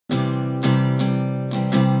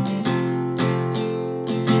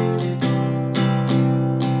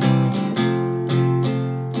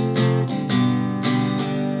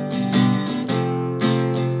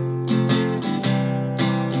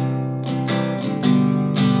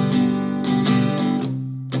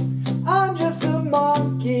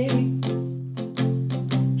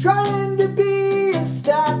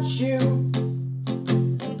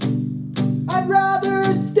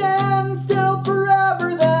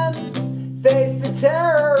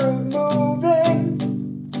terror of moving.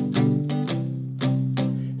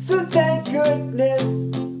 So thank goodness,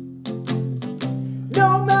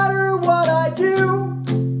 no matter what I do,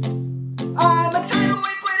 I'm a tidal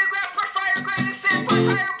wave, blade of grass, brush fire, grain of sand, black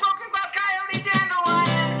tire, broken glass, coyote,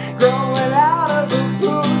 dandelion, growing out of a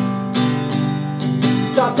boot.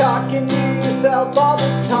 Stop talking to yourself all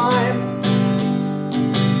the time,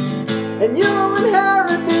 and you'll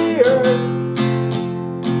inherit the earth.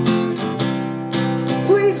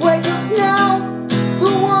 Please wake up now,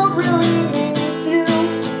 the world really needs you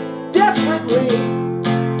desperately.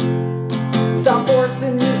 Stop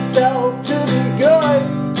forcing yourself to be good.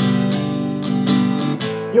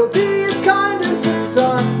 You'll be as kind as the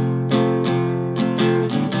sun.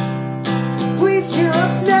 Please cheer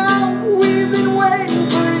up now, we've been waiting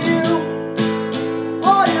for you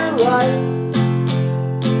all your life.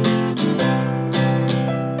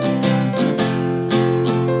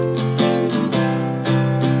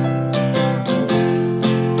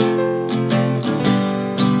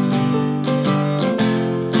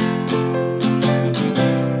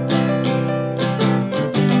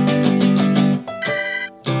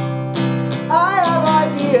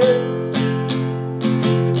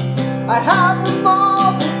 I have them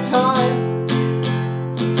all the time.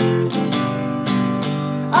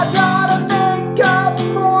 I've gotta make up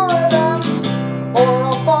more of them, or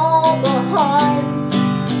I'll fall behind.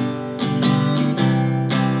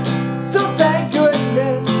 So thank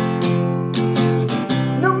goodness,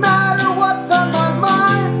 no matter what's on my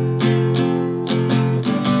mind,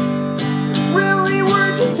 really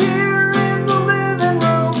we're just here in the living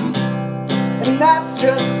room, and that's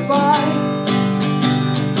just fine.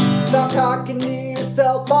 Stop talking to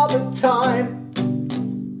yourself all the time,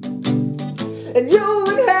 and you'll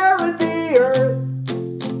inherit the earth.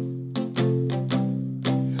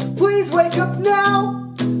 Please wake up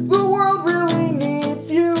now, the world really needs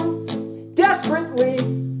you desperately.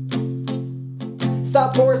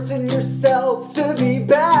 Stop forcing yourself to be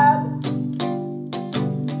bad.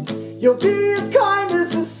 You'll be as kind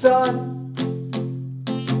as the sun.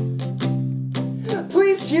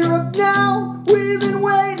 Please cheer up now, we've been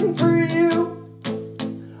waiting for you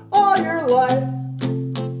all your life.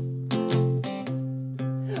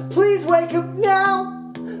 Please wake up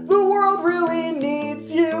now, the world really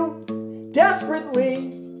needs you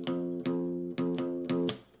desperately.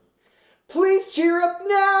 Please cheer up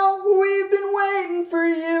now, we've been waiting for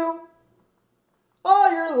you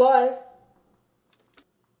all your life.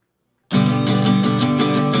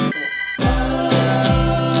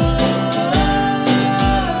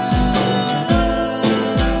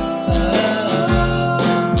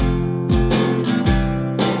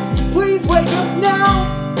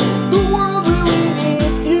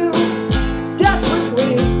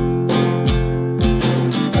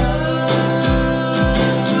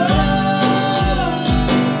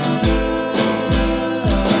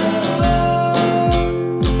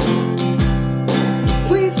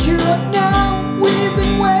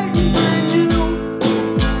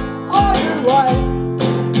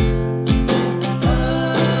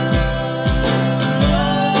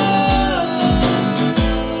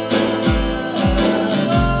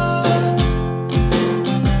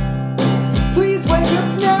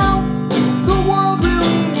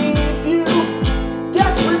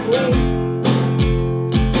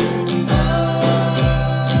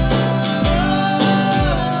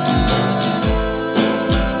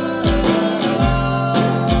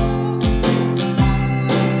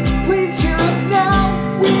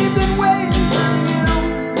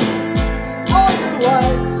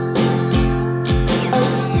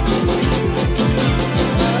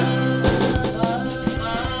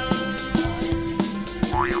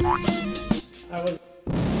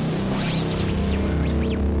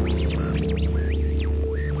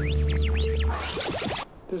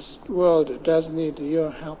 This world does need your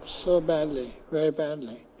help so badly, very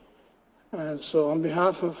badly. And so on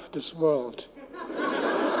behalf of this world,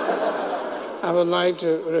 I would like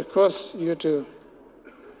to request you to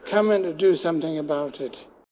come and do something about it.